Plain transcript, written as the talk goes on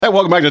Hey,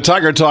 welcome back to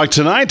Tiger Talk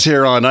tonight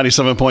here on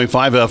 97.5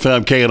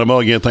 FM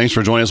KNMO. Again, thanks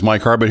for joining us.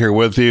 Mike Harbit here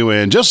with you.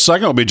 In just a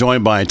second, we'll be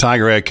joined by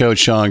Tiger head coach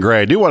Shaun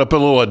Gray. I do want to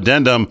put a little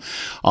addendum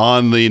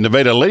on the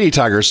Nevada Lady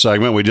Tigers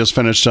segment. We just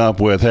finished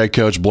up with head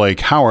coach Blake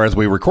Howarth.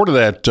 We recorded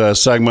that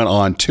segment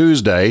on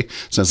Tuesday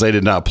since they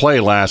did not play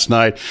last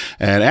night.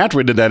 And after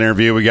we did that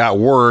interview, we got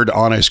word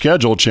on a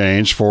schedule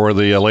change for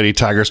the Lady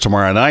Tigers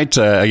tomorrow night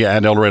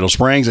at El Dorado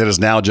Springs. It is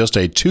now just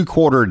a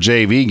two-quarter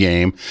JV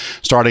game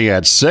starting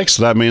at 6.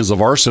 So that means the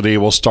varsity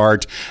will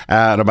start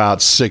at about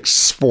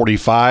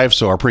 6:45.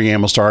 So our pregame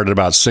will start at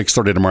about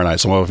 6:30 tomorrow night.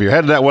 So if you're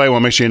headed that way, I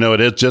want to make sure you know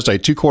it is just a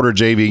two-quarter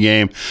JV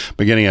game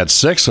beginning at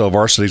 6. So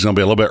varsity is going to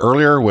be a little bit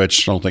earlier,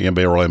 which I don't think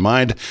anybody will really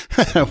mind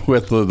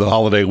with the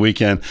holiday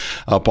weekend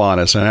upon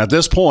us. And at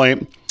this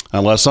point,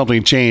 unless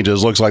something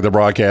changes, looks like the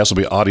broadcast will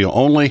be audio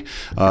only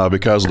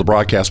because of the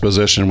broadcast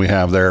position we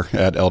have there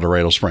at El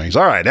Dorado Springs.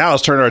 All right, now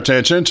let's turn our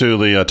attention to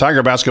the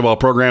Tiger basketball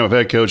program of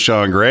head coach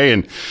Shaun Gray.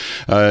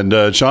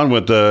 And Shaun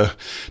went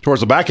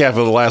towards the back half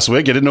of the last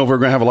week. I didn't know if we were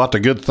going to have a lot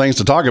of good things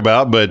to talk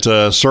about, but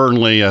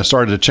certainly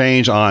started to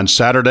change on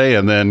Saturday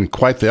and then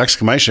quite the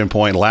exclamation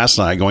point last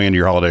night going into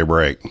your holiday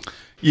break.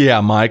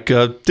 Yeah, Mike,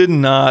 did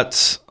not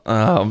start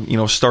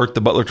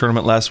the Butler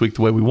tournament last week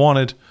the way we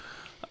wanted.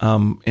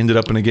 Ended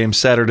up in a game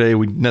Saturday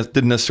we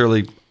didn't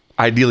necessarily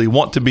ideally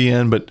want to be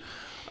in, but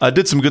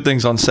did some good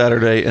things on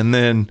Saturday, and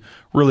then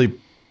really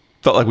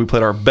felt like we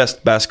played our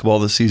best basketball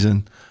this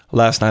season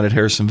last night at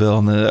Harrisonville,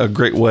 and a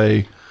great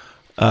way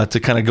to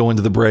kind of go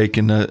into the break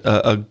and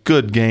a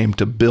good game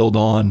to build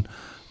on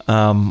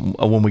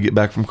when we get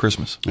back from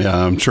Christmas. Yeah,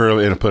 I'm sure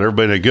it'll put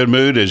everybody in a good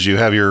mood as you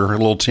have your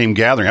little team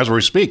gathering. As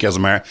we speak, as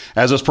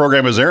this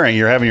program is airing,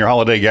 you're having your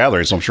holiday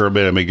gathering, so I'm sure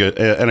everybody will be good,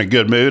 in a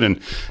good mood and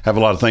have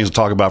a lot of things to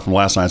talk about from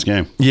last night's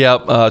game.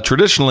 Yeah,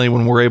 traditionally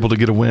when we're able to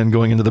get a win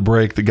going into the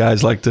break, the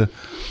guys like to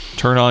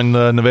turn on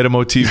the Nevada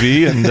Mo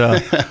TV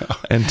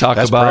and talk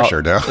That's about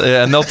pressure now.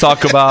 Yeah, and they'll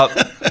talk about.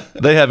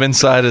 They have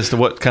insight as to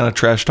what kind of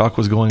trash talk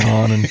was going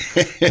on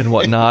and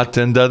whatnot.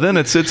 And then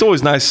it's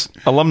always nice.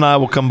 Alumni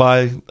will come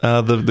by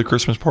the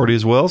Christmas party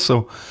as well.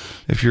 So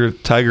if you're a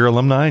Tiger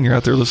alumni and you're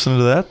out there listening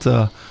to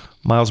that,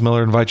 Miles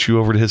Miller invites you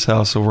over to his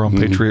house over on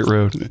Patriot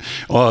Road.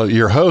 Well,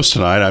 your host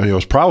tonight, it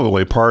was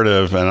probably part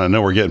of, and I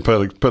know we're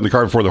putting the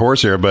cart before the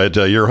horse here, but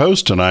your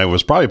host tonight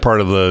was probably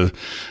part of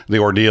the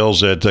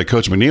ordeals at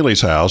Coach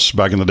McNeely's house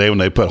back in the day when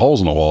they put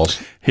holes in the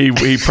walls.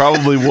 He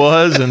probably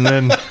was, and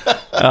then the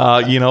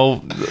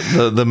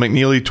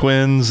McNeely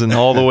twins and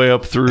all the way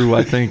up through.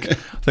 I think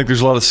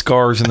there's a lot of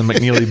scars in the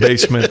McNeely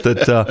basement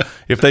that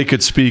if they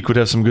could speak, would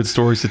have some good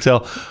stories to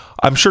tell.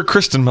 I'm sure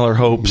Kristen Miller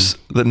hopes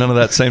that none of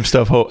that same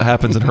stuff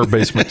happens in her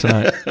basement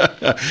tonight.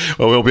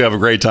 Well, we'll have a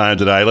great time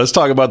tonight. Let's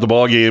talk about the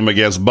ball game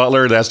against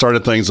Butler. That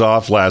started things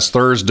off last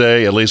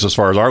Thursday, at least as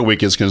far as our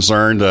week is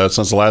concerned,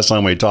 since the last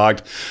time we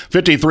talked.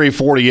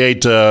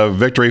 53-48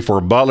 victory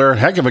for Butler.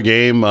 Heck of a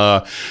game.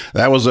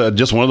 That was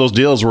just one of those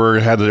deals where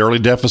you had the early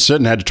deficit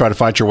and had to try to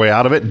fight your way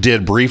out of it.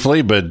 Did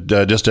briefly, but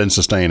just didn't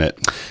sustain it.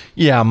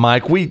 Yeah,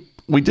 Mike, we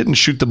didn't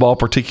shoot the ball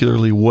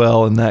particularly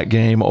well in that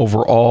game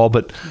overall,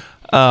 but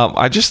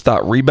I just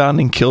thought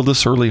rebounding killed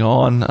us early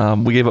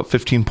on. We gave up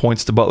 15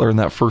 points to Butler in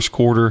that first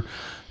quarter,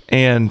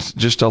 and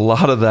just a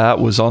lot of that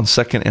was on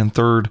second and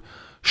third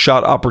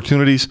shot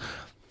opportunities.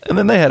 And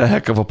then they had a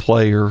heck of a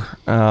player,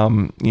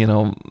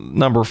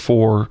 number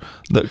 4,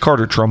 the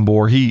Carter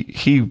Trumbore.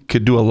 He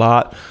could do a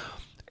lot,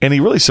 and he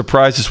really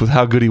surprised us with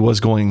how good he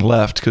was going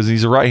left because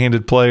he's a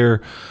right-handed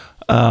player,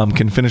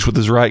 can finish with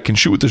his right, can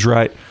shoot with his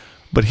right,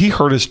 but he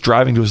hurt us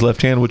driving to his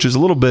left hand, which is a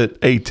little bit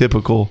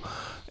atypical.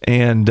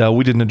 And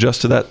we didn't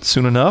adjust to that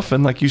soon enough.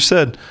 And like you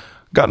said,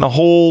 got in a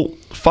hole,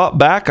 fought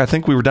back. I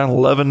think we were down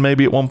 11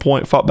 maybe at one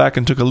point, fought back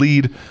and took a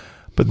lead,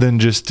 but then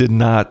just did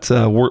not,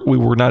 we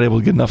were not able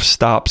to get enough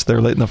stops there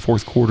late in the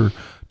fourth quarter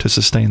to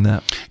sustain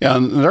that. Yeah,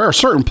 and there are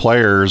certain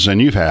players,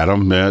 and you've had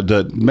them,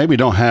 that maybe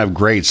don't have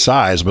great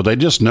size, but they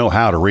just know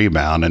how to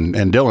rebound. And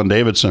Dylan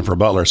Davidson for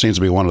Butler seems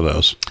to be one of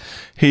those.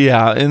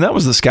 Yeah, and that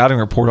was the scouting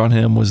report on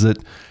him, was that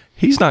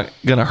he's not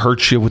going to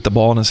hurt you with the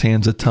ball in his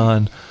hands a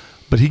ton,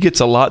 but he gets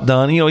a lot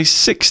done. He's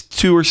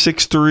 6'2" or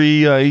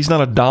 6'3". He's not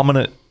a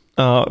dominant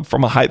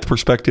from a height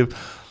perspective,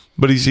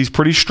 but he's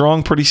pretty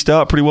strong, pretty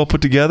stout, pretty well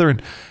put together,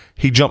 and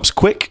he jumps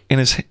quick.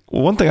 And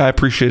one thing I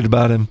appreciated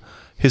about him,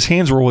 his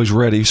hands were always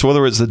ready. So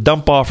whether it's the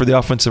dump off or the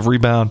offensive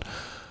rebound,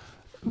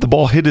 the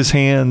ball hit his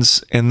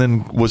hands and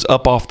then was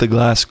up off the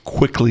glass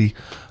quickly,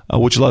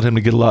 which allowed him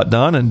to get a lot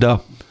done. And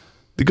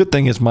the good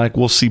thing is, Mike,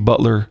 we'll see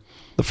Butler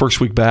the first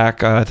week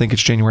back. I think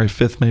it's January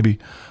 5th maybe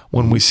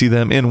when we see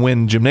them in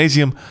Wynn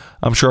Gymnasium.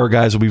 I'm sure our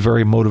guys will be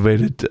very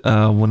motivated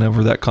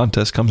whenever that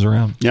contest comes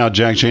around. Yeah,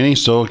 Jack Cheney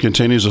still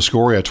continues to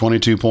score. He had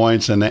 22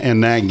 points in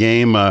that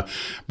game.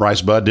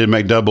 Bryce Budd did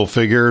make double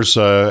figures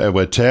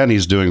with 10.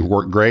 He's doing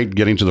great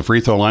getting to the free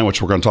throw line,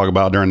 which we're going to talk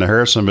about during the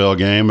Harrisonville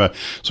game.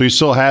 So he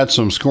still had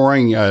some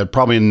scoring,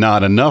 probably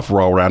not enough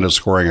well-rounded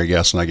scoring, I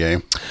guess, in that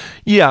game.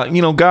 Yeah,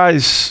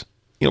 guys...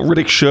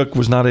 Riddick Shook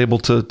was not able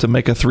to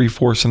make a 3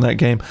 for us in that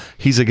game.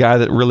 He's a guy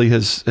that really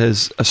has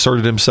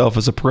asserted himself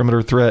as a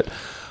perimeter threat.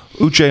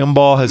 Uche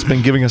Mball has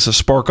been giving us a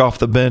spark off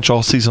the bench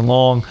all season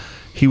long.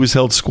 He was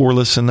held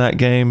scoreless in that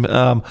game.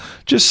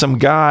 Just some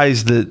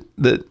guys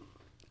that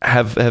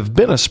have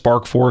been a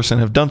spark for us and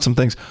have done some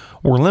things.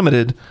 We're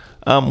limited.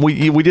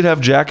 We did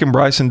have Jack and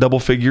Bryce in double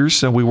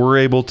figures, and we were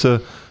able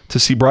to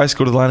see Bryce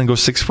go to the line and go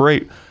 6 for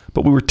 8.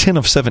 But we were 10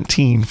 of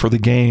 17 for the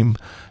game,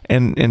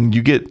 and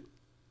you get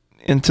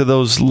into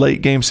those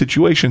late game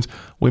situations.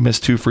 We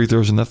missed 2 free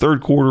throws in the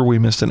third quarter. We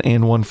missed an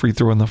and 1 free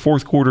throw in the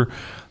fourth quarter.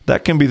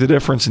 That can be the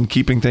difference in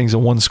keeping things a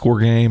 1-score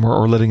game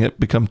or letting it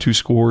become 2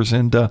 scores.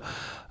 And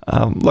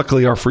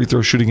luckily, our free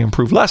throw shooting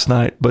improved last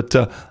night, but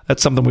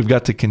that's something we've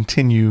got to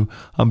continue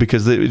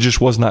because it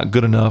just was not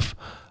good enough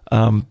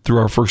through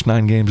our first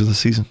 9 games of the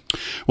season.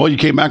 Well, you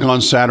came back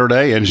on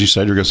Saturday, and as you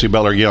said, you're going to see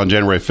Butler again on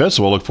January 5th,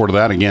 so we'll look forward to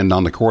that again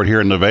on the court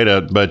here in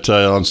Nevada. But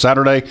on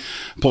Saturday,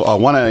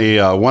 won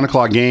a 1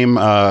 o'clock game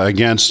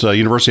against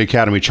University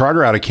Academy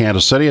Charter out of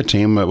Kansas City, a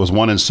team that was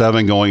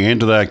 1-7 going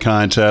into that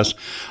contest.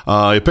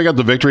 You pick up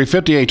the victory,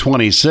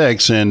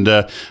 58-26,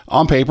 and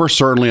on paper,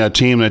 certainly a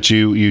team that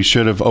you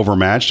should have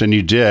overmatched, and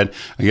you did.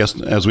 I guess,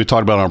 as we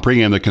talked about on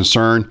pregame, the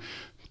concern,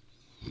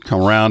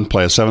 come around,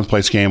 play a 7th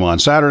place game on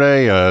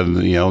Saturday,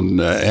 in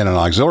an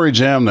auxiliary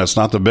gym that's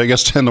not the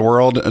biggest in the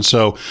world. And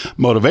so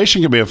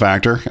motivation can be a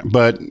factor,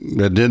 but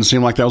it didn't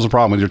seem like that was a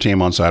problem with your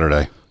team on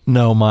Saturday.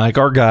 No, Mike,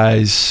 our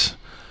guys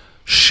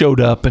showed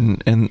up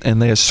and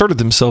they asserted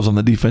themselves on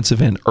the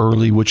defensive end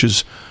early, which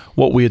is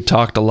what we had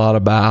talked a lot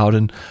about.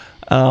 And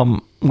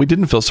we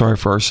didn't feel sorry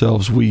for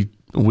ourselves. We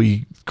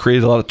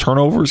created a lot of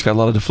turnovers, got a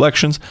lot of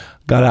deflections,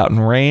 got out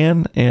and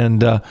ran.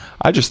 And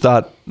I just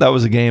thought that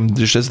was a game,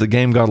 just as the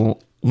game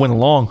went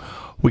along,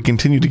 we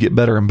continued to get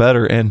better and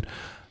better. And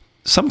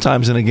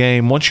sometimes in a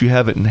game, once you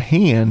have it in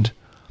hand,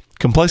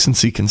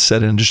 complacency can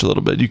set in just a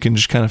little bit. You can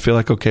just kind of feel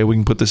like, okay, we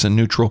can put this in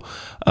neutral.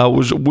 We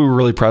were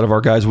really proud of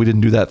our guys. We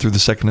didn't do that through the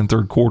second and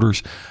third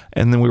quarters.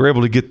 And then we were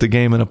able to get the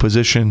game in a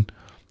position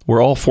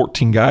where all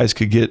 14 guys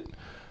could get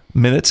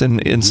minutes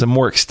and some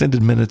more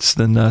extended minutes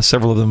than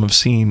several of them have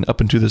seen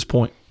up until this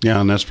point. Yeah,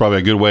 and that's probably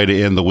a good way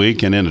to end the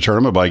week and end the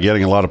tournament by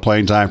getting a lot of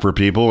playing time for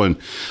people. And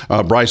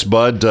Bryce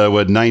Budd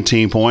with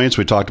 19 points.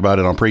 We talked about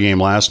it on pregame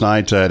last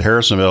night at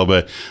Harrisonville,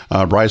 but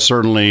Bryce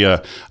certainly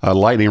a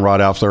lightning rod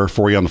out there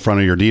for you on the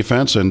front of your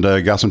defense and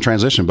got some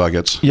transition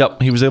buckets.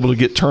 Yep, he was able to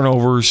get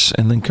turnovers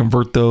and then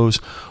convert those,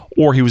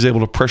 or he was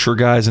able to pressure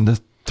guys into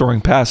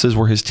throwing passes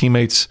where his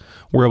teammates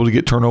were able to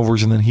get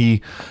turnovers, and then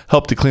he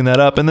helped to clean that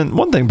up. And then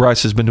one thing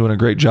Bryce has been doing a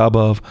great job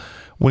of,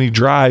 when he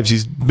drives,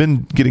 he's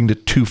been getting to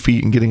 2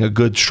 feet and getting a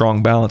good,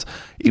 strong balance.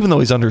 Even though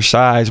he's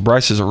undersized,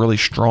 Bryce is a really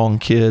strong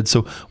kid.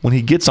 So when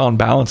he gets on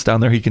balance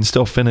down there, he can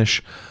still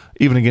finish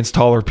even against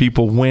taller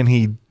people when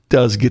he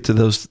does get to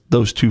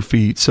those 2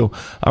 feet. So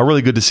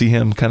really good to see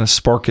him kind of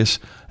spark us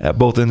at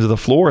both ends of the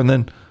floor. And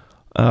then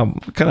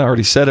kind of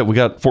already said it, we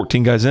got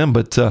 14 guys in,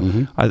 but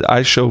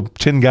I showed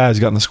 10 guys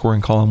got in the scoring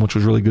column, which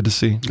was really good to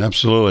see.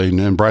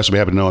 Absolutely. And Bryce will be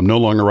happy to know I'm no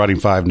longer writing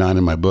 5'9"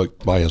 in my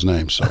book by his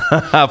name. So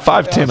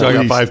 5'10". So I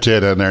got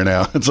 5'10" in there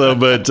now. So,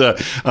 but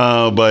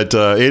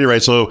at any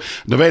rate, so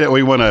Nevada,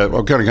 we want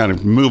to kind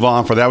of move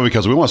on for that one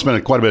because we want to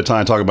spend quite a bit of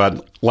time talking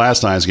about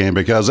last night's game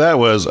because that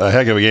was a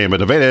heck of a game.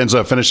 But Nevada ends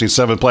up finishing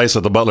 7th place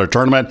at the Butler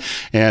tournament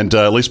and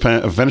at least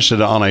finished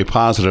it on a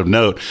positive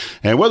note.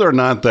 And whether or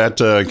not that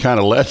kind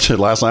of led to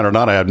last night or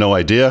not, I have no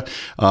idea.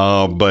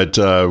 But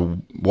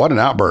what an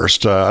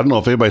outburst. I don't know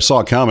if anybody saw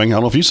it coming. I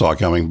don't know if you saw it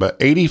coming, but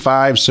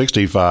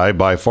 85-65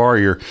 by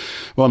far.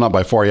 Not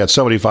by far. You had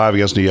 75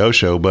 against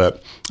Neosho,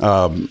 but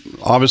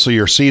obviously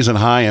your season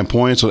high in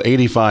points with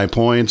 85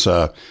 points.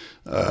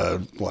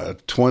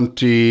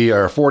 20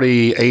 or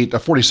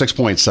 48, 46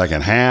 points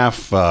second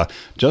half. I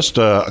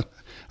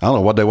don't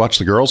know what they watched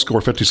the girls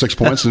score 56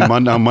 points on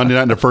Monday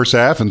night in the first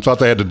half and thought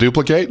they had to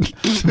duplicate.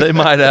 They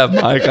might have,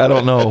 Mike. I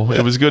don't know.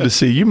 It was good to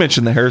see. You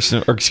mentioned you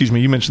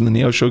mentioned the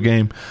Neosho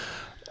game.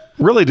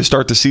 Really, to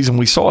start the season,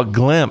 we saw a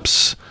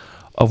glimpse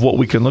of what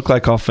we can look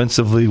like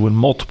offensively when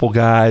multiple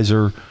guys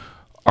are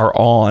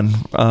on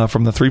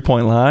from the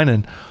 3-point line.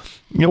 And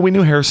we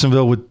knew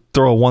Harrisonville would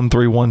throw a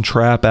 1-3-1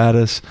 trap at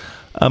us.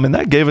 And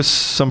that gave us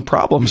some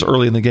problems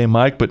early in the game,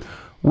 Mike, but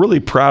really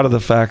proud of the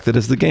fact that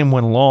as the game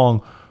went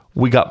along,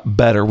 we got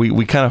better.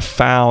 We kind of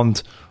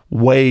found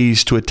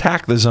ways to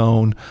attack the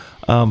zone,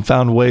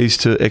 found ways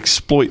to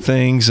exploit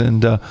things,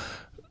 and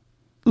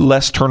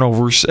less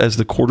turnovers as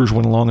the quarters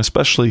went along,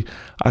 especially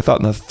I thought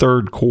in the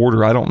third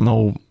quarter. I don't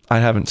know. I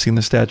haven't seen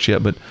the stats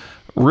yet, but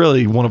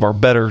really one of our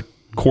better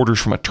quarters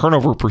from a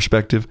turnover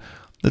perspective.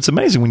 It's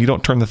amazing when you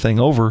don't turn the thing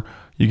over.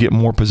 You get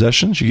more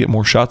possessions, you get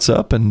more shots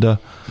up, and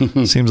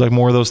seems like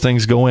more of those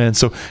things go in.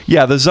 So,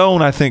 yeah, the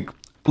zone, I think,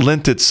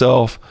 lent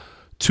itself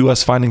to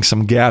us finding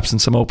some gaps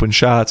and some open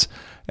shots.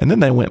 And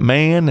then they went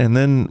man, and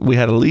then we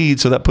had a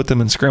lead, so that put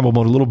them in scramble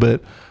mode a little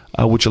bit,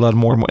 which allowed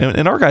more and more.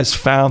 And our guys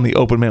found the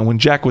open man. When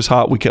Jack was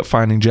hot, we kept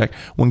finding Jack.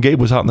 When Gabe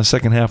was hot in the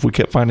second half, we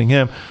kept finding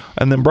him.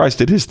 And then Bryce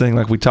did his thing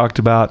like we talked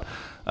about.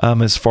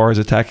 As far as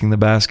attacking the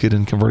basket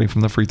and converting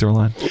from the free throw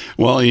line.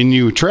 Well, and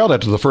you trailed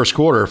after the first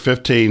quarter,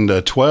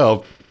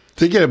 15-12.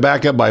 They get it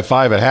back up by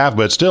 5 at half,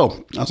 but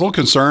still, I was a little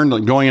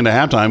concerned going into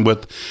halftime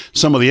with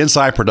some of the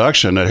inside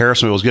production that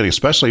Harrisonville was getting,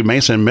 especially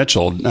Mason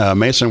Mitchell,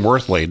 Mason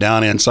Worthley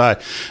down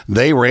inside.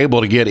 They were able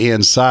to get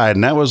inside,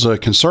 and that was a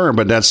concern,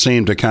 but that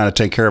seemed to kind of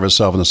take care of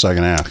itself in the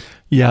second half.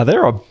 Yeah, they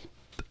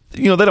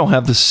don't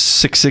have the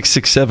 6'6",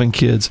 6'7"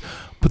 kids,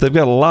 but they've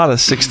got a lot of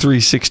 6'3",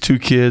 6'2"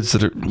 kids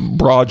that are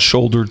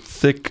broad-shouldered,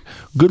 thick,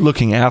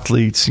 good-looking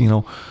athletes,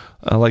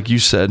 like you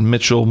said,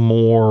 Mitchell,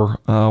 Moore,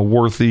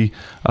 Worthy,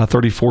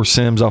 34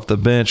 Sims off the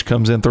bench,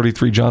 comes in,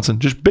 33 Johnson,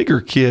 just bigger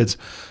kids.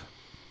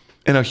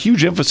 And a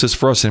huge emphasis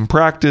for us in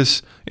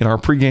practice, in our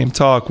pregame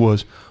talk,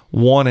 was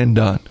one and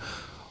done.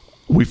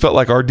 We felt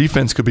like our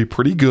defense could be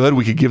pretty good.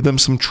 We could give them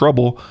some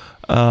trouble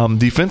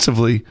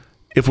defensively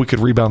if we could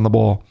rebound the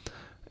ball.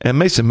 And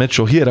Mason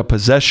Mitchell, he had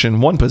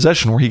one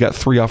possession where he got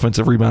 3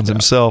 offensive rebounds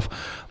himself.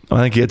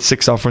 I think he had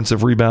 6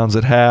 offensive rebounds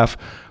at half.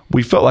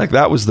 We felt like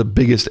that was the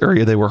biggest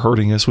area they were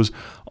hurting us, was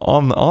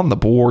on the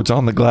boards,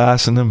 on the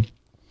glass. And then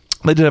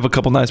they did have a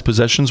couple nice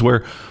possessions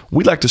where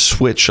we like to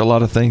switch a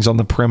lot of things on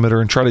the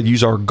perimeter and try to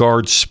use our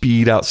guard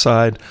speed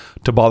outside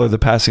to bother the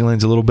passing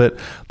lanes a little bit.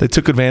 They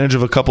took advantage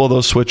of a couple of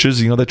those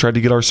switches. They tried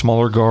to get our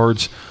smaller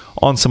guards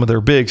on some of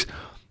their bigs.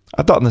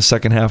 I thought in the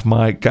second half,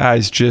 Mike,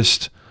 guys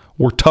just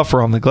were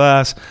tougher on the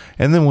glass.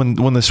 And then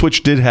when the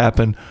switch did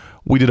happen,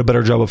 we did a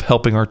better job of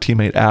helping our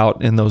teammate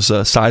out in those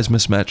size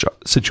mismatch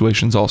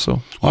situations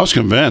also. Well, I was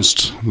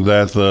convinced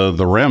that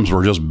the rims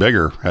were just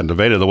bigger at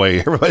Nevada, the way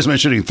everybody's been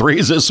shooting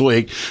threes this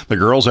week. The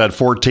girls had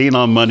 14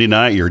 on Monday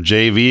night. Your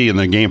JV in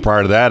the game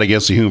prior to that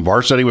against the Hume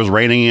Varsity was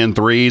raining in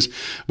threes.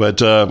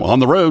 But on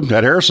the road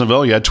at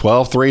Harrisonville, you had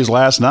 12 threes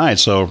last night.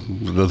 So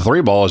the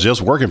three ball is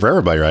just working for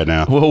everybody right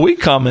now. Well, we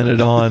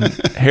commented on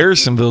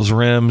Harrisonville's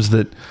rims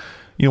that,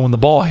 when the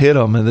ball hit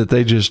them and that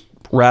they just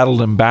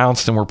rattled and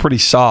bounced and were pretty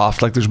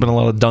soft. Like there's been a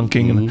lot of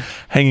dunking and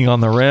hanging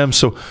on the rim.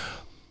 So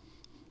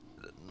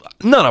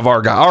none of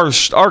our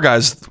guys,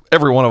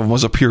 every one of them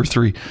was a pure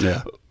three.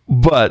 Yeah.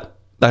 But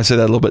I say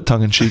that a little bit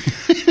tongue in cheek.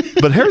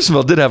 But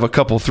Harrisonville did have a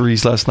couple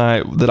threes last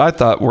night that I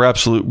thought were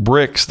absolute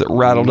bricks that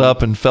rattled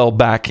up and fell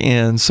back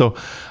in. So,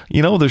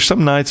 there's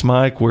some nights,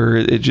 Mike, where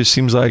it just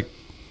seems like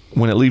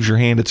when it leaves your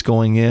hand, it's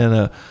going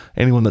in.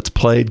 Anyone that's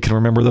played can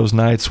remember those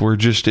nights where it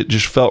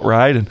just felt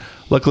right. And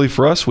luckily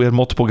for us, we had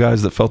multiple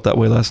guys that felt that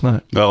way last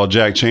night. Well,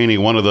 Jack Cheney,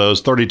 one of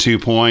those, 32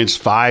 points,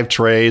 5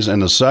 trays in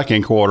the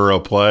second quarter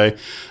of play.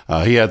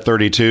 He had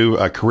 32.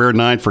 A career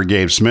night for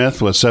Gabe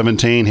Smith with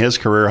 17, his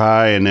career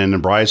high. And then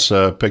Bryce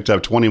picked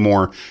up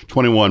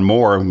 21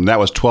 more. And that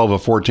was 12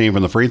 of 14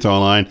 from the free throw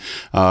line.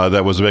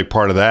 That was a big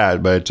part of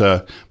that. But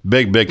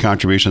big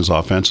contributions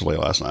offensively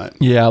last night.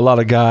 Yeah, a lot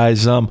of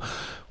guys. I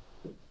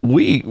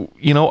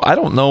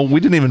don't know. We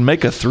didn't even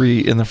make a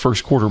 3 in the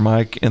first quarter,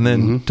 Mike, and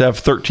then to have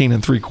 13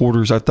 in 3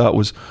 quarters, I thought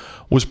was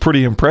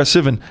pretty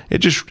impressive. And it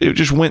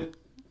just went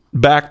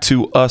back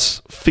to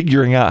us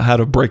figuring out how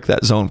to break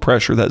that zone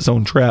pressure, that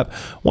zone trap.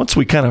 Once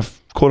we kind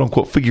of quote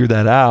unquote figured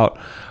that out,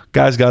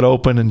 guys got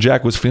open and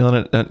Jack was feeling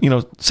it.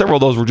 And, several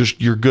of those were just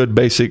your good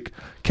basic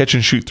catch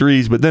and shoot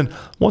threes. But then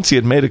once he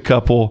had made a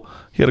couple,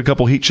 he had a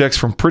couple heat checks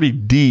from pretty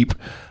deep,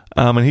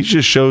 and he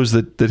just shows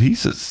that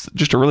he's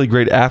just a really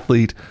great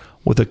athlete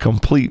with a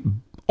complete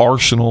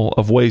arsenal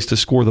of ways to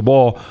score the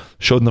ball.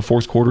 Showed in the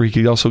fourth quarter he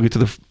could also get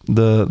to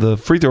the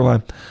free throw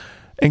line.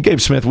 And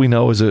Gabe Smith, we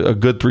know, is a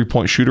good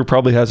three-point shooter.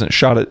 Probably hasn't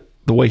shot it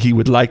the way he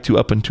would like to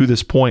up until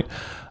this point.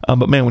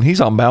 But, man, when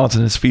he's on balance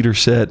and his feet are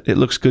set, it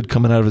looks good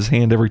coming out of his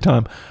hand every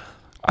time.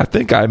 I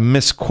think I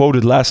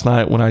misquoted last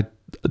night when I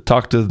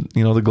talked to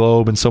the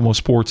Globe and Somo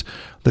Sports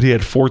that he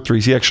had 4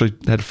 threes. He actually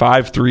had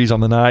 5 threes on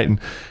the night, and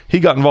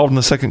he got involved in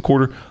the second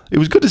quarter. It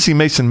was good to see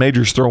Mason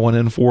Majors throw one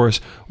in for us.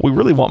 We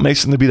really want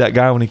Mason to be that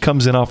guy when he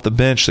comes in off the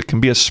bench that can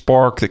be a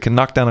spark, that can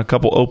knock down a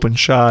couple open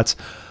shots.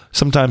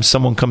 Sometimes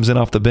someone comes in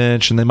off the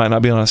bench and they might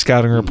not be on a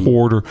scouting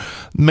report or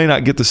may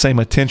not get the same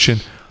attention.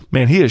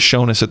 Man, he has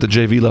shown us at the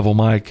JV level,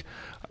 Mike.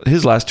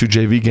 His last 2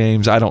 JV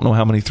games, I don't know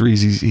how many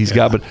threes he's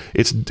got, but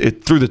it's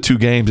through the 2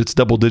 games, it's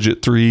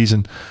double-digit threes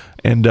and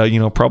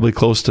probably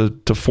close to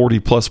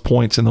 40-plus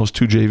points in those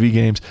 2 JV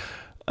games.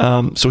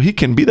 So he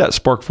can be that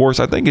spark for us.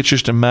 I think it's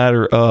just a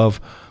matter of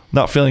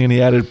not feeling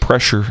any added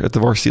pressure at the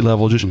varsity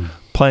level, just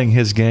playing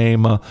his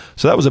game.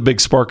 So that was a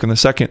big spark in the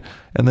second,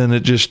 and then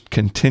it just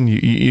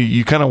continued.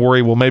 You kind of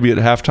worry, well, maybe at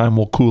halftime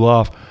we'll cool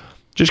off.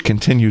 Just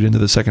continued into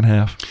the second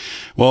half.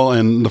 Well,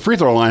 and the free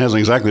throw line hasn't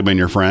exactly been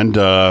your friend.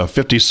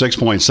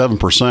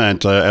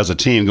 56.7% as a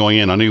team going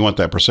in. I knew you want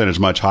that percentage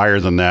much higher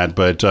than that,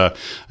 but again,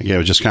 it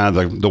was just kind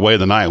of the way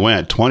the night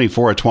went.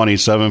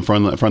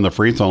 24-27 from the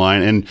free throw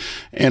line,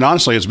 and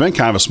honestly, it's been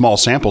kind of a small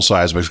sample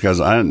size because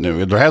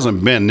there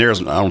hasn't been near as,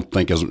 I don't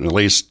think, as at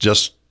least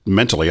just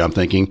mentally, I'm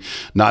thinking,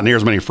 not near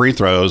as many free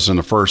throws in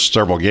the first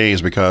several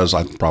games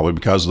probably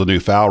because of the new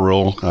foul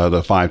rule,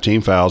 the 5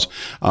 team fouls.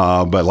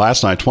 But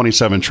last night,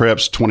 27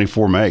 trips,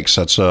 24 makes.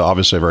 That's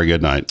obviously a very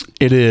good night.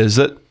 It is.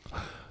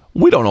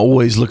 We don't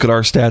always look at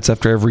our stats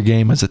after every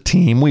game as a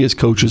team. We as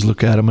coaches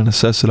look at them and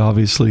assess it,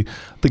 obviously.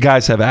 The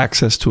guys have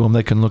access to them.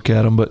 They can look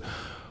at them. But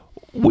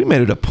we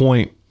made it a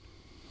point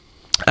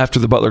after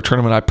the Butler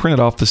tournament, I printed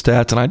off the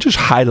stats and I just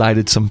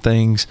highlighted some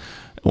things.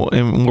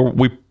 And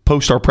we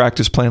post our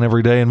practice plan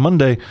every day. And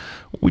Monday,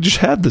 we just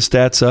had the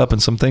stats up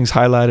and some things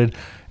highlighted.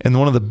 And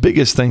one of the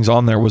biggest things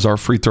on there was our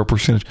free throw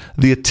percentage.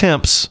 The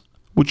attempts,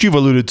 which you've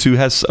alluded to,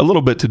 has a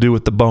little bit to do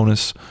with the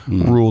bonus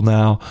rule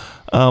now.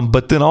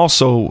 But then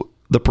also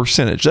the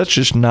percentage. That's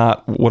just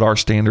not what our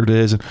standard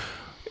is. And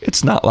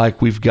it's not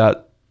like we've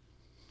got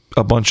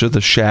a bunch of the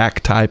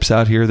Shaq types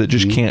out here that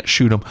just can't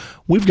shoot them.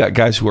 We've got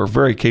guys who are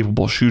very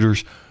capable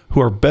shooters,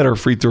 who are better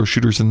free throw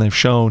shooters than they've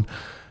shown.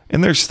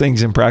 And there's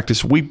things in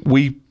practice.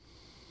 We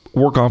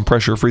work on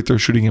pressure free throw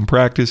shooting in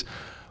practice.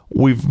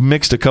 We've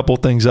mixed a couple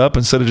things up.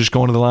 Instead of just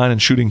going to the line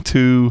and shooting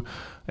two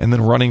and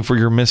then running for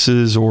your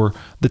misses, or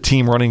the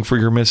team running for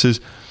your misses,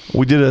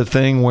 we did a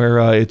thing where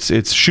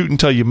it's shoot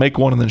until you make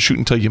one and then shoot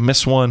until you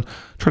miss one.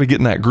 Try to get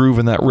in that groove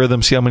and that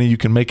rhythm, see how many you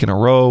can make in a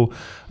row.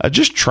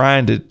 Just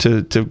trying to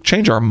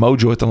change our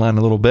mojo at the line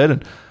a little bit.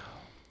 And,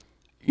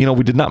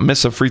 we did not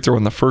miss a free throw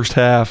in the first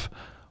half,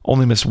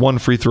 only missed one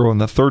free throw in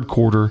the third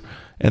quarter.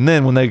 And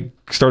then when they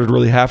started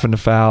really having to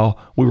foul,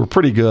 we were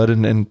pretty good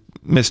and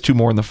missed two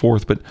more in the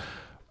fourth. But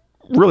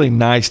really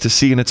nice to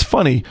see. And it's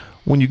funny,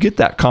 when you get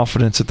that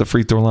confidence at the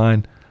free throw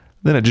line,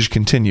 then it just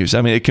continues.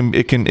 I mean,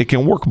 it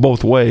can work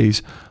both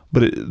ways,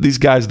 but these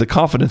guys, the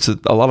confidence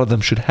that a lot of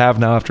them should have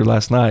now after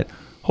last night,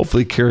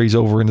 hopefully carries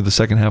over into the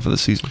second half of the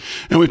season.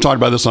 And we've talked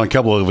about this on a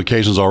couple of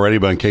occasions already,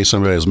 but in case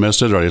somebody has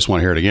missed it, or I just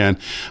want to hear it again,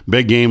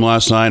 big game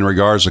last night in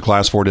regards to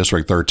Class 4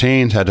 District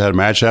 13. Head-to-head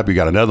matchup. You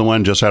got another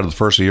one just out of the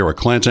first of the year with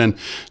Clinton.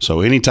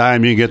 So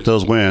anytime you get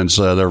those wins,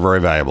 they're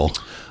very valuable.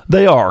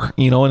 They are.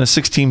 In a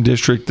 6-team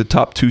district, the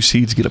top two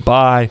seeds get a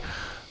bye.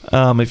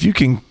 If you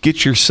can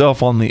get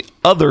yourself on the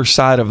other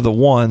side of the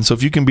one, so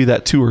if you can be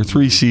that 2 or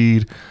 3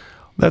 seed,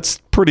 that's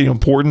pretty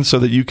important so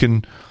that you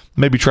can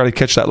maybe try to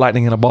catch that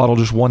lightning in a bottle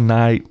just one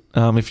night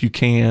if you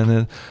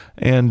can.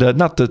 And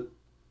not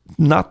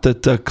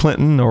that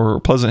Clinton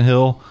or Pleasant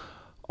Hill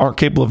aren't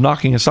capable of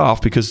knocking us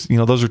off, because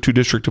those are two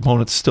district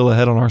opponents still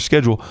ahead on our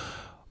schedule.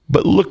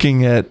 But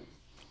looking at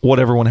what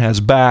everyone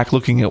has back,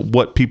 looking at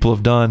what people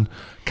have done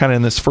kind of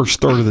in this first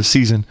third of the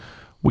season,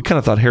 we kind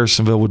of thought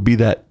Harrisonville would be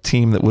that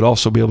team that would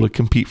also be able to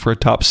compete for a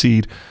top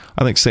seed.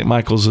 I think St.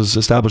 Michael's has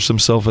established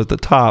himself at the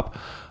top,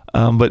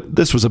 but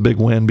this was a big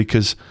win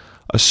because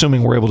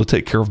assuming we're able to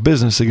take care of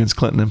business against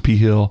Clinton and P.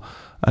 Hill,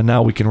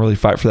 now we can really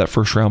fight for that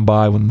first round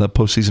bye when the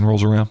postseason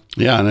rolls around.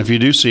 Yeah, and if you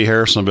do see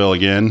Harrisonville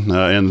again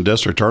in the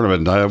district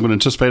tournament, I would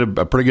anticipate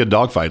a pretty good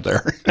dogfight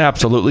there.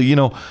 Absolutely.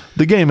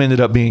 The game ended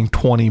up being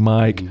 20,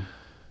 Mike.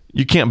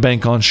 You can't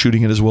bank on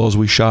shooting it as well as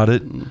we shot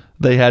it.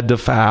 They had to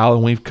foul,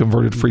 and we've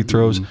converted free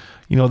throws.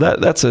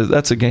 That's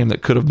a game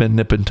that could have been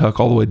nip and tuck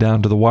all the way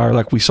down to the wire,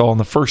 like we saw in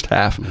the first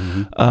half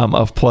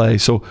of play.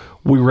 So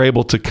we were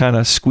able to kind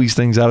of squeeze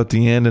things out at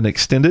the end and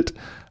extend it.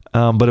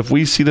 But if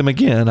we see them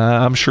again,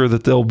 I'm sure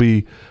that they'll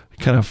be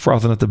kind of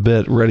frothing at the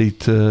bit, ready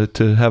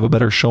to have a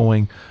better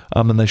showing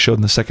than they showed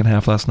in the second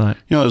half last night.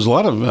 There's a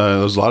lot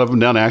of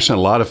down action, a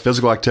lot of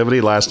physical activity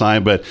last night.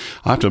 But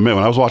I have to admit,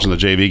 when I was watching the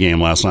JV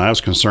game last night, I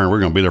was concerned we were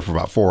going to be there for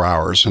about 4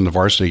 hours in the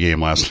varsity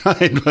game last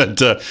night.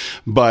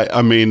 But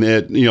I mean,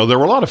 there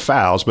were a lot of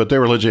fouls, but they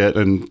were legit.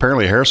 And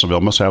apparently,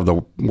 Harrisonville must have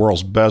the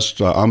world's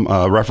best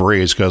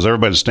referees, because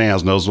everybody in the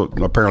stands knows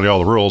apparently all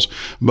the rules.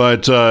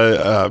 But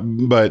I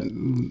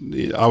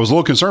was a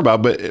little concerned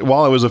about it. But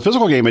while it was a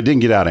physical game, it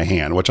didn't get out of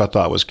hand, which I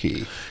thought was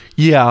key.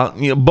 Yeah,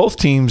 both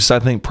teams, I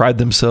think, pride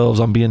themselves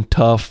on being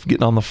tough,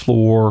 getting on the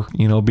floor,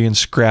 being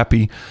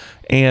scrappy.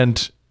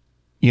 And,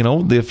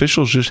 the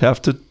officials just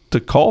have to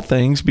call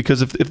things,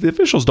 because if the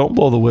officials don't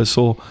blow the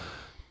whistle,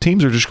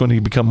 teams are just going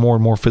to become more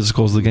and more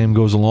physical as the game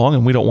goes along,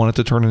 and we don't want it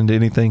to turn into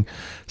anything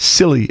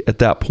silly at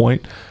that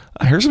point.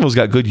 Harrisonville's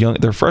got good young –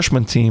 their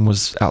freshman team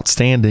was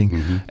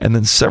outstanding, and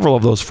then several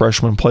of those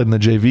freshmen played in the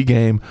JV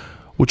game,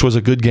 which was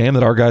a good game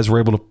that our guys were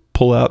able to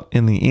pull out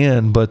in the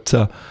end. But,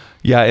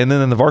 yeah, and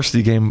then in the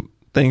varsity game,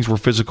 things were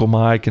physical,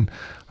 Mike, and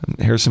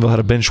Harrisonville had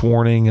a bench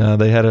warning.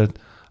 They had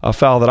a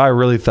foul that I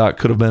really thought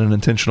could have been an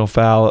intentional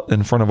foul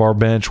in front of our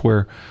bench,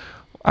 where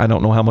I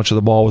don't know how much of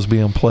the ball was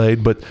being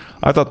played, but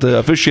I thought the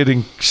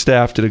officiating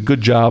staff did a good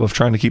job of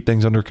trying to keep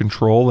things under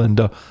control, and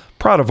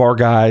proud of our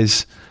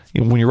guys.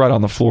 When you're right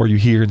on the floor, you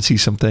hear and see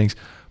some things.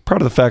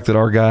 Proud of the fact that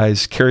our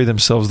guys carry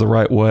themselves the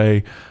right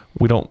way.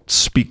 We don't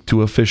speak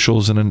to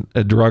officials in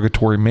a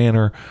derogatory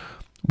manner.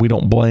 We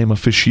don't blame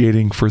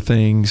officiating for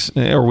things,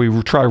 or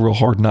we try real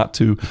hard not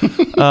to.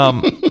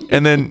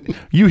 And then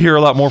you hear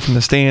a lot more from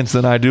the stands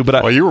than I do.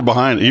 But you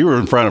were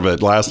in front of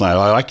it last night.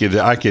 I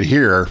could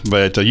hear,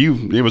 but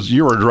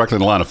you were directly in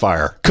the line of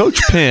fire. Coach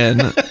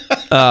Penn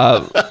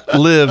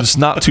lives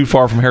not too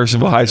far from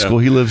Harrisonville High School.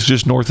 He lives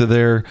just north of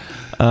there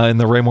in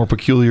the Raymore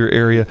Peculiar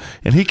area,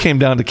 and he came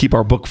down to keep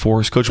our book for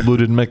us. Coach Blue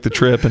didn't make the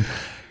trip, and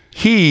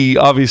he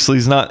obviously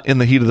is not in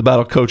the heat of the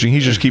battle coaching.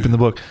 He's just keeping the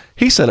book.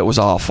 He said it was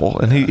awful,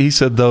 and he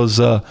said those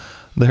the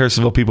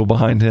Harrisonville people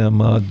behind him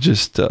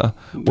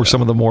were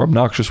some of the more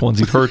obnoxious ones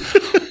he'd heard.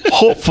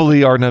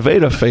 Hopefully, our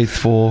Nevada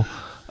faithful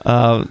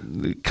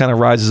kind of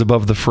rises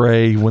above the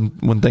fray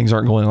when things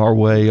aren't going our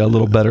way a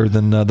little better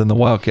than the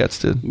Wildcats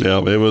did. Yeah,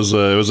 it was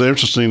an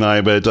interesting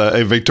night, but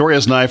a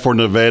victorious night for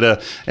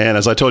Nevada. And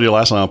as I told you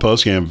last night on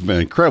postgame,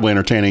 an incredibly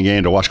entertaining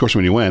game to watch. Of course,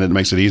 when you win, it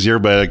makes it easier,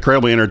 but an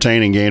incredibly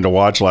entertaining game to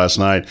watch last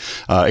night.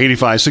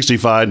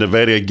 85-65,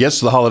 Nevada gets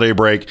to the holiday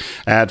break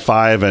at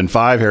 5-5.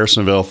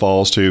 Harrisonville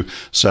falls to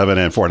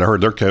 7-4. And I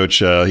heard their coach,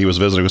 he was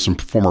visiting with some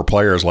former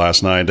players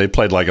last night. They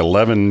played like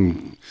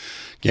 11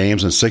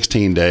 games in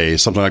 16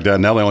 days, something like that.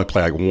 Now they only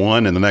play like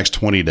one in the next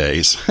 20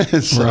 days.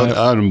 It's an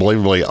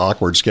unbelievably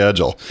awkward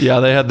schedule. Yeah,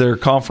 they had their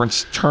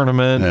conference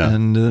tournament,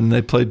 and then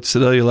they played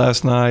Sedalia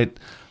last night.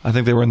 I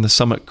think they were in the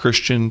Summit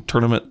Christian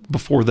tournament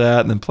before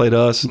that, and then played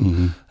us.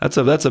 And that's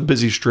a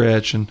busy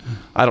stretch, and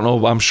I don't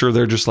know. I'm sure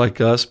they're just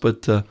like us,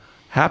 but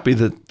happy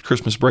that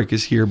Christmas break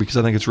is here because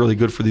I think it's really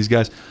good for these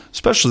guys,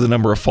 especially the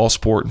number of fall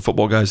sport and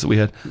football guys that we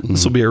had.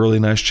 This will be a really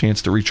nice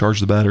chance to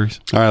recharge the batteries.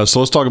 All right, so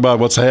let's talk about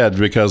what's ahead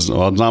because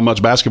not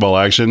much basketball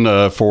action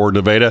for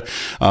Nevada.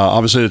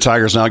 Obviously, the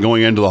Tigers now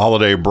going into the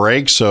holiday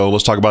break, so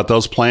let's talk about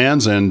those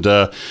plans and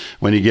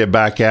when you get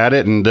back at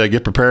it and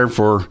get prepared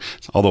for,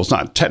 although it's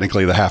not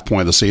technically the half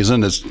point of the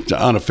season, it's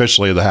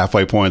unofficially the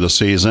halfway point of the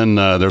season.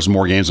 There's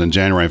more games in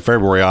January and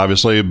February,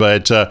 obviously,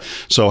 but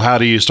so how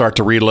do you start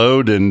to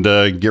reload and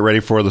get ready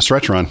for the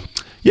stretch run?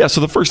 Yeah,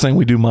 so the first thing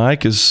we do,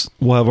 Mike, is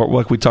we'll have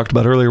like we talked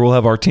about earlier, we'll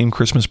have our team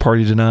Christmas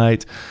party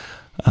tonight,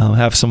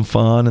 have some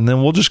fun, and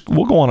then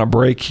we'll go on a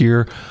break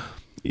here.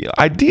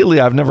 Ideally,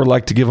 I've never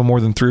liked to give them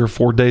more than 3 or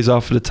 4 days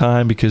off at a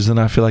time because then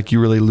I feel like you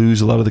really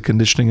lose a lot of the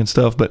conditioning and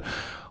stuff. But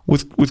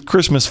with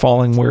Christmas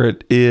falling where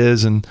it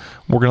is, and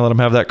we're going to let them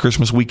have that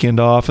Christmas weekend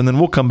off, and then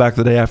we'll come back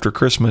the day after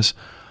Christmas,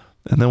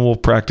 and then we'll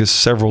practice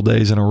several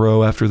days in a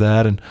row after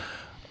that. And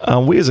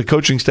we as a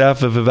coaching staff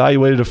have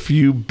evaluated a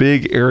few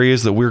big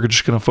areas that we're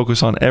just going to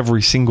focus on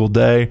every single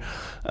day.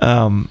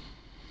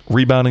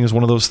 Rebounding is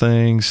one of those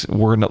things.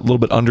 We're a little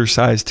bit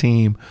undersized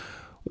team.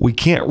 We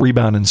can't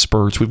rebound in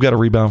spurts. We've got to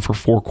rebound for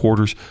 4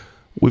 quarters.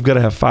 We've got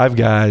to have 5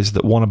 guys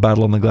that want to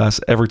battle on the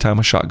glass every time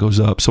a shot goes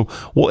up. So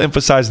we'll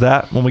emphasize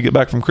that when we get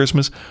back from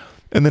Christmas.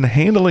 And then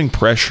handling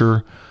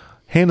pressure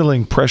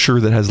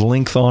that has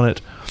length on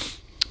it.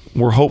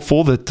 We're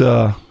hopeful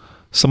that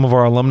some of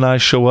our alumni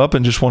show up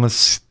and just want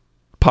to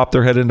pop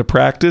their head into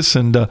practice,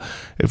 and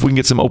if we can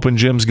get some open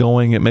gyms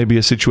going, it may be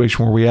a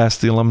situation where we ask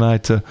the alumni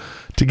to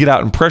get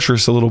out and pressure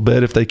us a little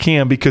bit if they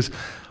can, because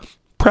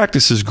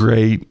practice is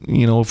great.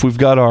 You know, if we've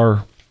got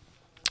our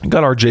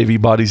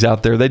JV bodies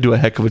out there, they do a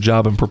heck of a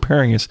job in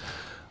preparing us,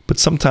 but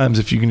sometimes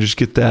if you can just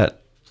get that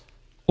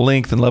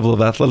length and level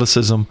of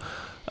athleticism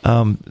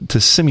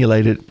to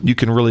simulate it, you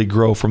can really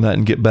grow from that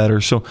and get better.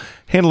 So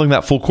handling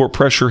that full court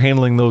pressure,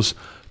 handling those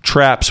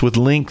traps with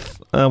length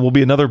will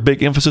be another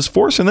big emphasis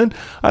for us. And then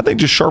I think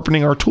just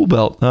sharpening our tool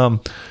belt.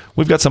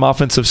 We've got some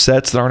offensive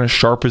sets that aren't as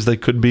sharp as they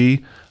could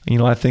be. You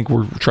know, I think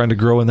we're trying to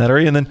grow in that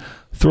area. And then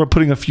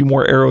putting a few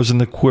more arrows in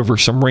the quiver,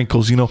 some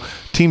wrinkles. You know,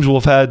 teams will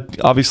have had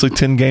obviously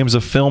 10 games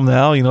of film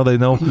now. You know, they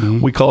know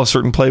we call a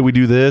certain play, we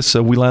do this.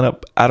 We line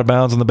up out of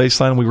bounds on the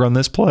baseline, we run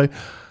this play.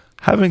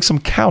 Having some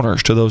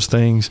counters to those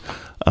things,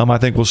 I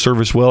think will serve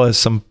us well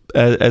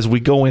as we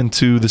go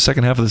into the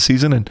second half of the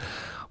season. And,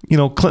 you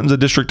know, Clinton's a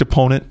district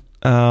opponent.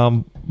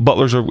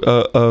 Butler's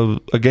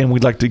a game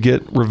we'd like to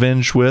get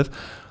revenge with,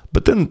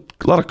 but then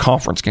a lot of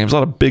conference games, a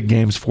lot of big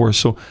games for us.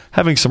 So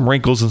having some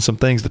wrinkles and some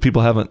things that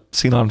people haven't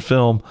seen on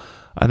film,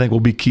 I think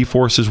will be key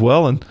for us as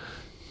well. And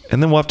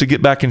then we'll have to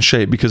get back in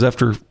shape because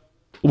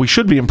we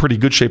should be in pretty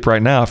good shape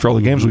right now after all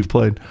the games we've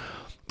played.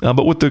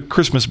 But with the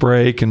Christmas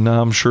break, and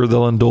I'm sure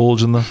they'll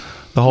indulge in the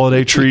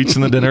holiday treats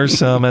and the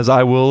dinners, as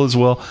I will as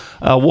well,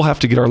 we'll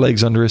have to get our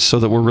legs under us so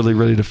that we're really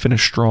ready to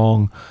finish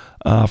strong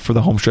for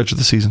the home stretch of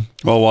the season.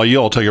 Well, while you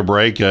all take a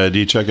break, do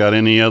you check out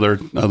any other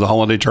of the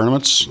holiday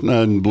tournaments?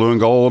 Blue and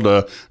Gold,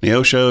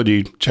 Neosho, do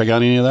you check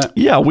out any of that?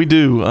 Yeah, we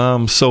do.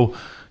 So,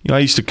 you know, I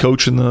used to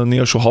coach in the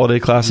Neosho Holiday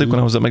Classic when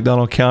I was at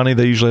McDonald County.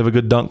 They usually have a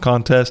good dunk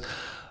contest.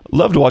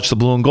 Love to watch the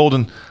Blue and Gold.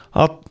 And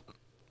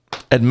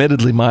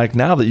admittedly, Mike,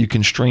 now that you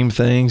can stream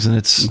things and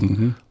it's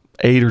 $8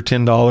 or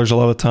 $10 a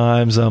lot of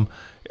times,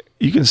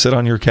 you can sit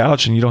on your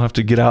couch and you don't have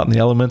to get out in the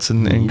elements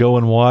and go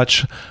and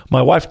watch.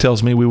 My wife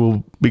tells me we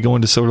will be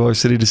going to Silver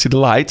City to see the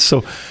lights.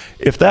 So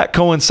if that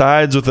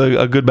coincides with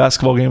a good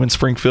basketball game in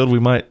Springfield, we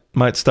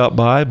might stop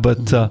by.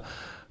 But,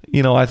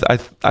 you know, I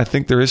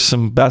think there is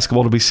some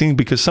basketball to be seen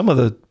because some of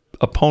the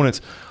opponents,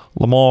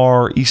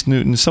 Lamar, East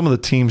Newton, some of the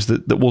teams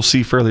that we'll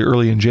see fairly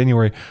early in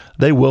January,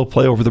 they will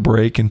play over the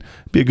break and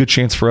be a good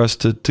chance for us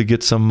to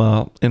get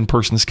some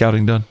in-person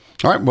scouting done.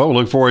 All right, well, we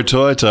look forward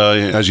to it.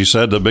 As you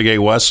said, the Big 8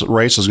 West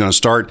race is going to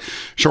start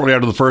shortly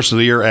after the first of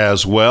the year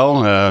as well.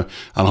 I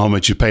don't know how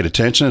much you paid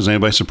attention. Has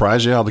anybody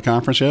surprised you out of the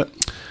conference yet?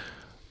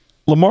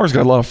 Lamar's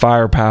got a lot of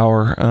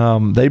firepower.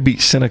 They beat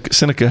Seneca.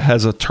 Seneca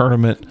has a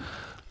tournament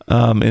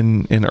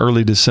in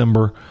early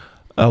December.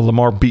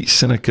 Lamar beat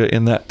Seneca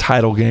in that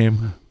title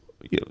game.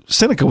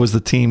 Seneca was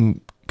the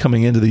team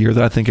coming into the year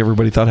that I think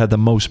everybody thought had the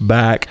most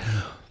back,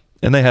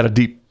 and they had a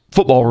deep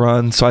football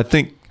run. So I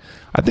think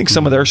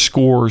some of their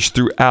scores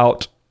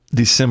throughout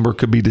December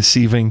could be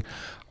deceiving.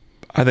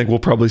 I think we'll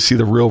probably see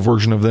the real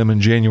version of them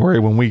in January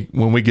when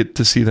we get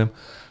to see them.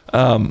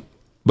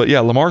 But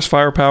yeah, Lamar's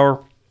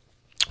firepower,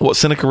 what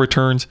Seneca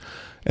returns,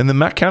 and then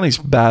Matt County's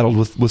battled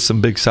with some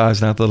big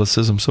size and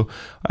athleticism. So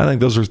I think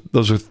those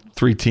are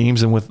three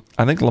teams, and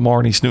I think Lamar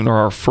and East Newton are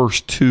our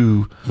first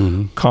two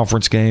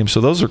conference games. So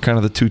those are kind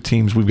of the two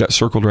teams we've got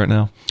circled right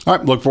now. All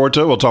right, look forward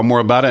to it. We'll talk more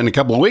about it in a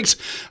couple of weeks.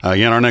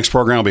 Again, our next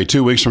program will be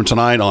 2 weeks from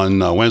tonight on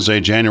Wednesday,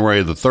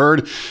 January the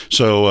 3rd.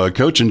 So,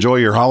 Coach, enjoy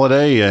your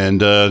holiday,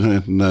 and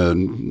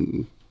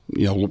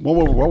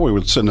what we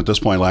were sitting at this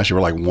point last year,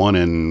 we're like 1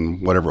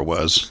 in whatever it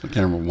was. I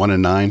can't remember,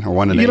 1-9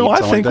 or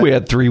 1-8. I think we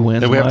had 3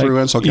 wins. Did we have 3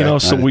 wins? Okay.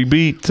 So we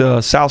beat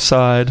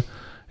Southside,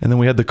 and then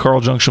we had the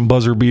Carl Junction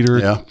buzzer beater.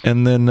 Yeah.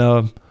 And then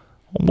I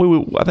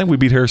think we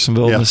beat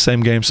Harrisonville in the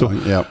same game.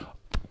 So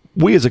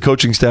we as a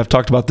coaching staff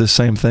talked about this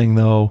same thing,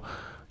 though.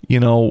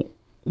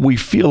 We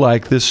feel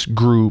like this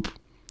group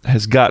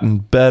has gotten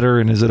better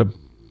and is at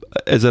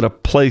a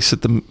place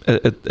at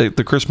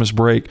the Christmas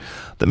break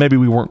that maybe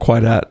we weren't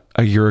quite at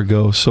a year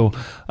ago. So,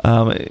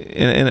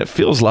 and it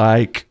feels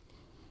like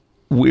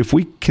if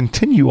we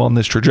continue on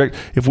this trajectory,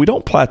 if we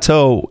don't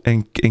plateau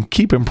and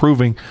keep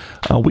improving,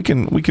 we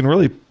can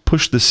really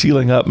push the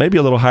ceiling up, maybe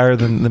a little higher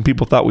than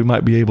people thought we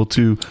might be able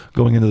to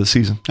going into the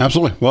season.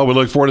 Absolutely. Well, we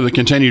look forward to the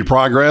continued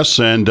progress,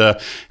 and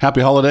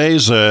happy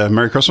holidays,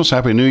 Merry Christmas,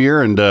 Happy New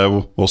Year, and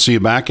we'll see you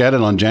back at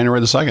it on January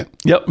the 2nd.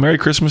 Yep. Merry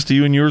Christmas to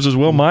you and yours as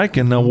well, Mike,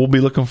 and we'll be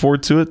looking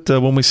forward to it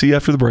when we see you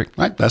after the break.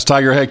 All right. That's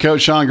Tiger head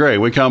coach Shaun Gray.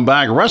 We come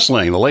back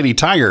wrestling. The Lady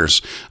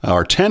Tigers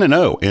are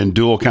 10-0 in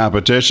dual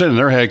competition, and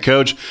their head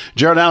coach,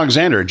 Jared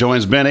Alexander,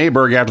 joins Ben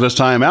Aberg after this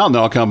time out, and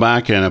they'll come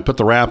back and put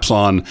the wraps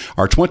on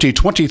our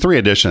 2023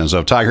 editions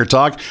of Tiger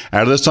Talk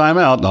out of this time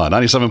out on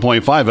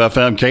 97.5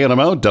 FM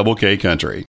KNMO Double K Country.